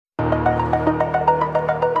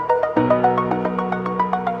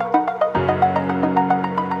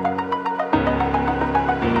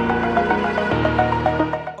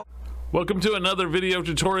Welcome to another video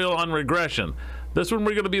tutorial on regression. This one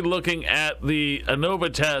we're going to be looking at the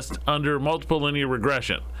ANOVA test under multiple linear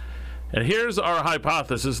regression. And here's our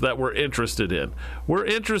hypothesis that we're interested in. We're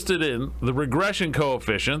interested in the regression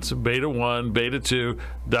coefficients, beta 1, beta 2, ...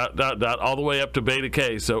 all the way up to beta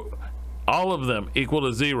k. So all of them equal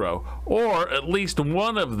to 0, or at least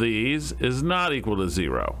one of these is not equal to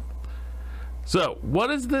 0. So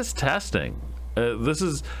what is this testing?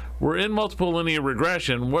 We're in multiple linear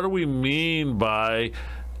regression. What do we mean by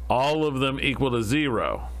all of them equal to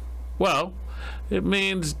 0? Well, it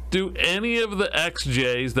means, do any of the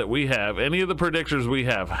xj's that we have, any of the predictors we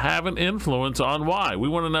have an influence on y? We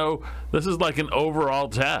want to know, this is like an overall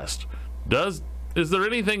test. Is there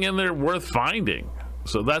anything in there worth finding?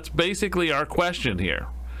 So that's basically our question here.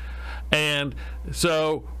 And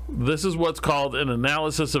so this is what's called an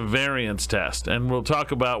analysis of variance test, and we'll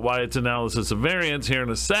talk about why it's analysis of variance here in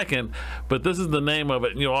a second, but this is the name of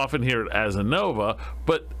it, and you'll often hear it as ANOVA.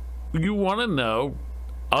 But you want to know,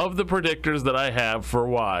 of the predictors that I have for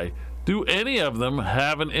y, do any of them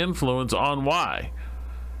have an influence on y?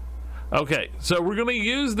 Okay, so we're going to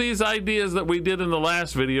use these ideas that we did in the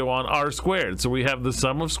last video on R squared. So we have the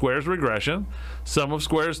sum of squares regression, sum of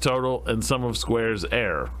squares total, and sum of squares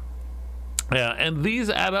error. Yeah, and these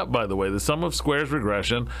add up, by the way. The sum of squares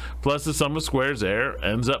regression plus the sum of squares error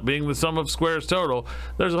ends up being the sum of squares total.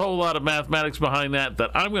 There's a whole lot of mathematics behind that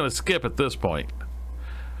I'm going to skip at this point.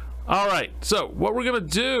 All right, so what we're going to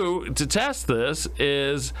do to test this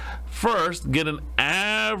is first get an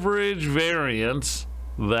average variance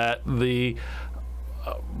that the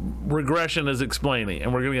regression is explaining,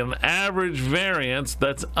 and we're going to get an average variance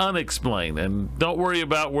that's unexplained. And don't worry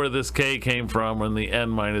about where this k came from and the n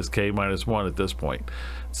minus k minus 1 at this point.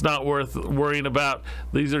 It's not worth worrying about.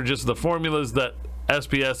 These are just the formulas that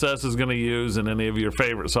SPSS is going to use and any of your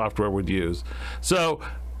favorite software would use. So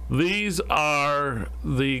these are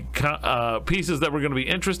the pieces that we're going to be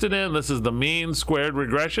interested in. This is the mean squared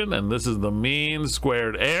regression, and this is the mean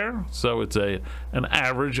squared error. So it's an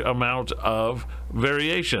average amount of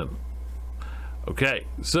variation. Okay,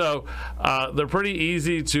 so they're pretty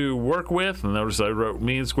easy to work with. And notice I wrote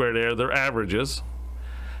mean squared error. They're averages.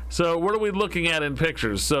 So what are we looking at in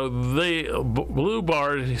pictures? So the blue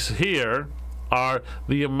bars here are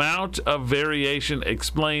the amount of variation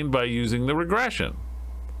explained by using the regression.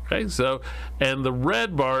 Okay, so, and the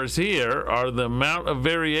red bars here are the amount of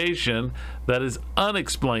variation that is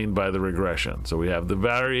unexplained by the regression. So we have the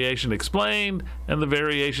variation explained and the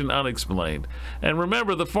variation unexplained. And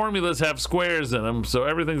remember, the formulas have squares in them, so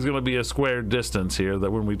everything's going to be a squared distance here,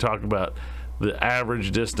 that when we talk about the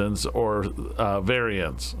average distance or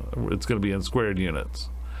variance, it's going to be in squared units.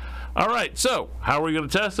 All right, so how are we going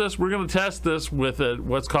to test this? We're going to test this with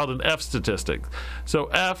what's called an F statistic. So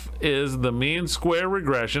F is the mean square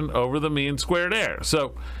regression over the mean squared error.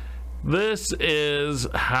 So this is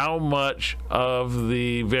how much of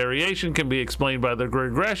the variation can be explained by the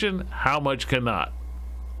regression, how much cannot.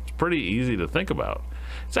 It's pretty easy to think about.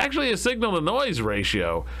 It's actually a signal to noise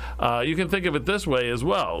ratio. You can think of it this way as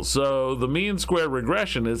well. So the mean square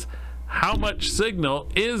regression is how much signal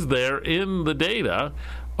is there in the data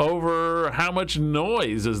over how much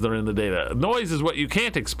noise is there in the data. Noise is what you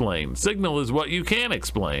can't explain. Signal is what you can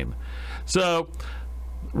explain. So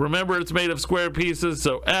remember, it's made of square pieces,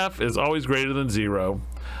 so F is always greater than 0.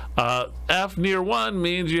 F near 1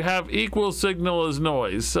 means you have equal signal as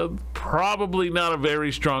noise, so probably not a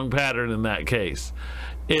very strong pattern in that case.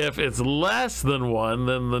 If it's less than 1,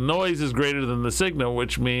 then the noise is greater than the signal,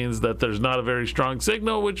 which means that there's not a very strong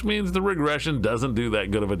signal, which means the regression doesn't do that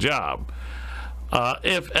good of a job.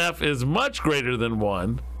 If F is much greater than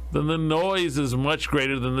 1, then the noise is much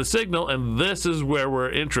greater than the signal, and this is where we're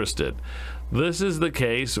interested. This is the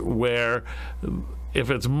case where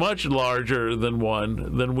if it's much larger than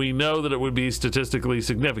 1, then we know that it would be statistically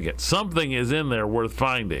significant. Something is in there worth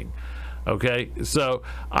finding. Okay, so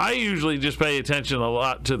I usually just pay attention a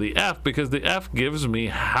lot to the F, because the F gives me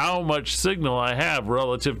how much signal I have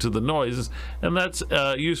relative to the noise, and that's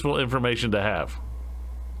useful information to have.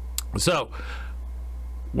 So,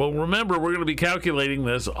 well, remember, we're going to be calculating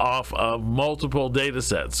this off of multiple data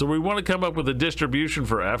sets. So we want to come up with a distribution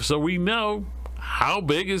for F, so we know how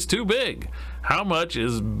big is too big. How much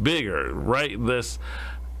is bigger, right? This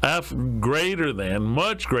F greater than,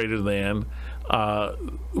 much greater than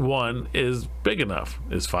 1 is big enough.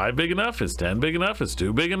 Is 5 big enough? Is 10 big enough? Is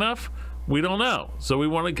 2 big enough? We don't know. So we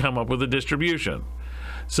want to come up with a distribution.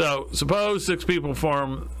 So suppose 6 people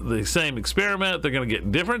form the same experiment. They're going to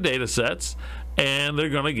get different data sets, and they're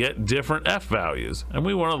going to get different F values. And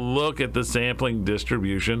we want to look at the sampling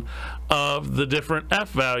distribution of the different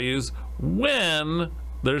F values when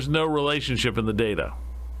there's no relationship in the data.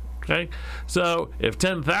 Okay, so if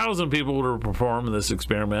 10,000 people were to perform this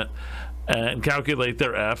experiment and calculate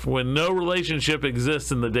their F when no relationship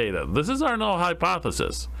exists in the data, this is our null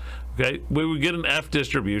hypothesis. Okay, we would get an F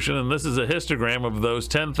distribution, and this is a histogram of those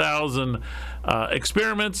 10,000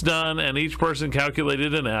 experiments done, and each person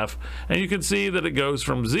calculated an F, and you can see that it goes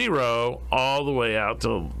from 0 all the way out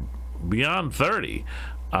to beyond 30.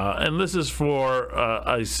 And this is for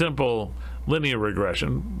a simple linear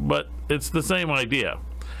regression, but it's the same idea.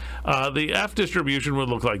 The F distribution would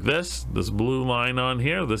look like this blue line on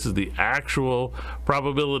here. This is the actual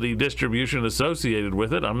probability distribution associated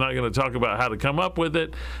with it. I'm not going to talk about how to come up with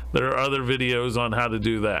it. There are other videos on how to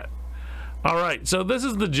do that. All right, so this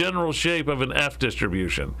is the general shape of an F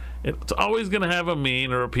distribution. It's always going to have a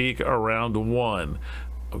mean or a peak around 1.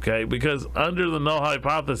 Okay, because under the null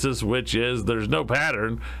hypothesis, which is there's no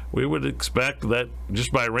pattern, we would expect that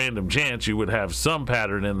just by random chance you would have some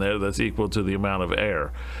pattern in there that's equal to the amount of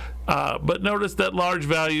error. But notice that large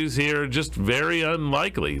values here are just very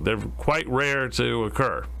unlikely. They're quite rare to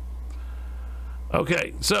occur.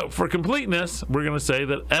 Okay, so for completeness, we're going to say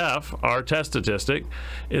that F, our test statistic,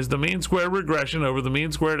 is the mean squared regression over the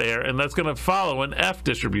mean squared error, and that's going to follow an F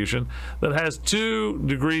distribution that has 2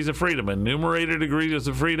 degrees of freedom, a numerator degrees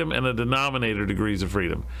of freedom and a denominator degrees of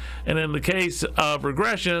freedom. And in the case of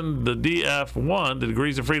regression, the DF1, the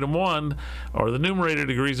degrees of freedom 1, or the numerator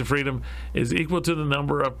degrees of freedom, is equal to the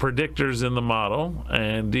number of predictors in the model,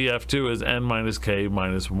 and DF2 is n minus k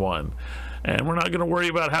minus 1. And we're not going to worry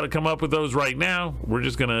about how to come up with those right now. We're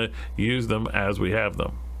just going to use them as we have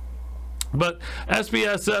them. But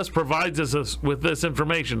SPSS provides us with this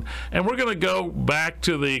information, and we're going to go back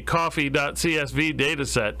to the Coffee.csv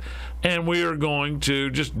dataset, and we are going to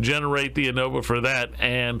just generate the ANOVA for that,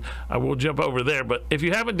 and I will jump over there. But if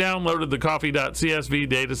you haven't downloaded the Coffee.csv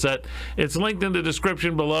dataset, it's linked in the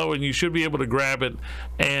description below, and you should be able to grab it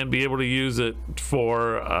and be able to use it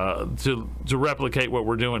for to replicate what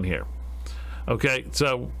we're doing here. Okay,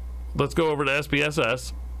 so let's go over to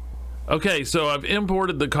SPSS. Okay, so I've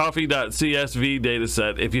imported the Coffee.csv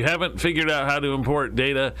dataset. If you haven't figured out how to import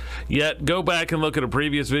data yet, go back and look at a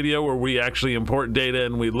previous video where we actually import data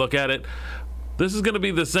and we look at it. This is going to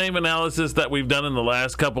be the same analysis that we've done in the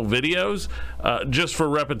last couple videos, just for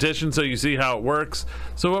repetition so you see how it works.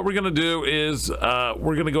 So what we're going to do is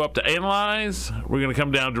we're going to go up to Analyze. We're going to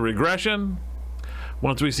come down to Regression.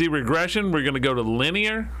 Once we see Regression, we're going to go to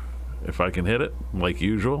Linear. If I can hit it, like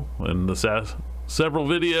usual. In the several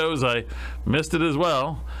videos, I missed it as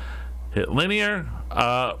well. Hit linear.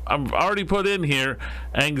 I've already put in here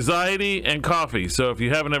anxiety and coffee. So if you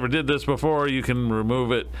haven't ever did this before, you can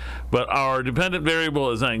remove it. But our dependent variable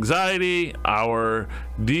is anxiety. Our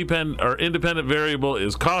independent variable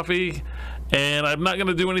is coffee. And I'm not going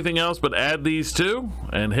to do anything else but add these two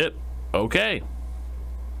and hit OK.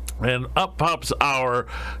 And up pops our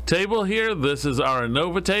table here. This is our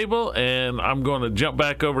ANOVA table, and I'm going to jump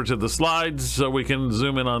back over to the slides so we can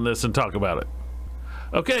zoom in on this and talk about it.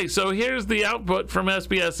 Okay, so here's the output from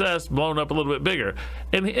SPSS blown up a little bit bigger.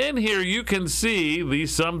 And in here you can see the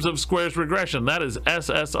sums of squares regression. That is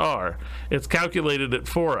SSR. It's calculated it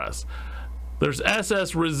for us. There's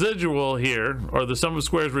SS residual here, or the sum of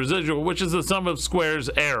squares residual, which is the sum of squares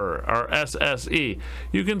error, or SSE.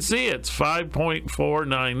 You can see it's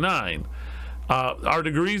 5.499. Our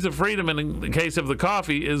degrees of freedom in the case of the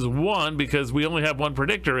coffee is 1 because we only have one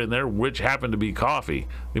predictor in there, which happened to be coffee,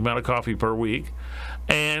 the amount of coffee per week.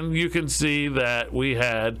 And you can see that we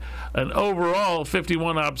had an overall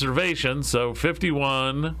 51 observations, so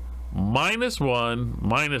 51 minus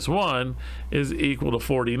 1 is equal to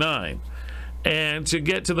 49. And to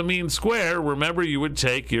get to the mean square, remember you would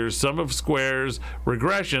take your sum of squares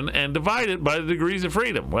regression and divide it by the degrees of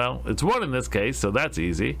freedom. Well, it's 1 in this case, so that's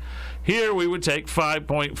easy. Here we would take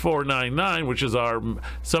 5.499, which is our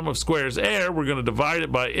sum of squares error. We're going to divide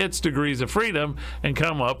it by its degrees of freedom and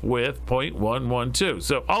come up with 0.112.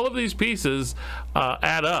 So all of these pieces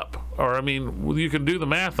add up, or I mean, you can do the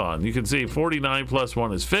math on. You can see 49 plus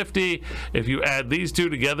 1 is 50. If you add these two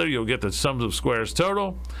together, you'll get the sums of squares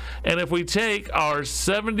total. And if we take our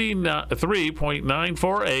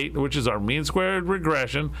 73.948, which is our mean squared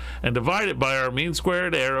regression, and divide it by our mean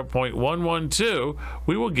squared error of 0.112,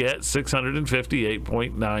 we will get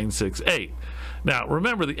 658.968. Now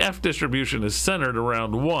remember, the F distribution is centered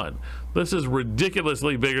around 1. This is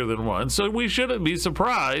ridiculously bigger than 1, so we shouldn't be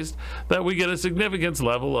surprised that we get a significance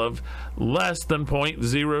level of less than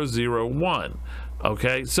 0.001.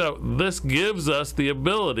 Okay, so this gives us the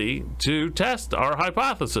ability to test our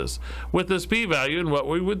hypothesis with this p-value, and what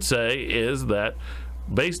we would say is that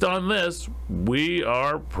based on this, we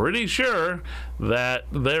are pretty sure that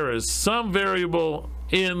there is some variable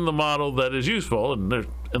in the model that is useful, and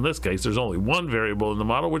in this case there's only one variable in the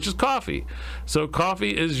model, which is coffee. So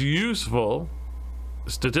coffee is useful,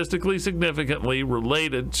 statistically significantly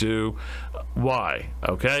related to y,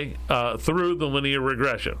 okay, through the linear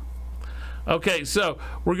regression. Okay, so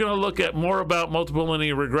we're going to look at more about multiple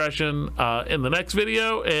linear regression in the next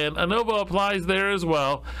video, and ANOVA applies there as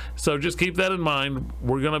well. So just keep that in mind.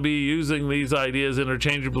 We're going to be using these ideas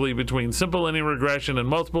interchangeably between simple linear regression and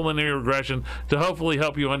multiple linear regression to hopefully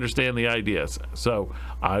help you understand the ideas. So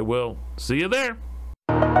I will see you there.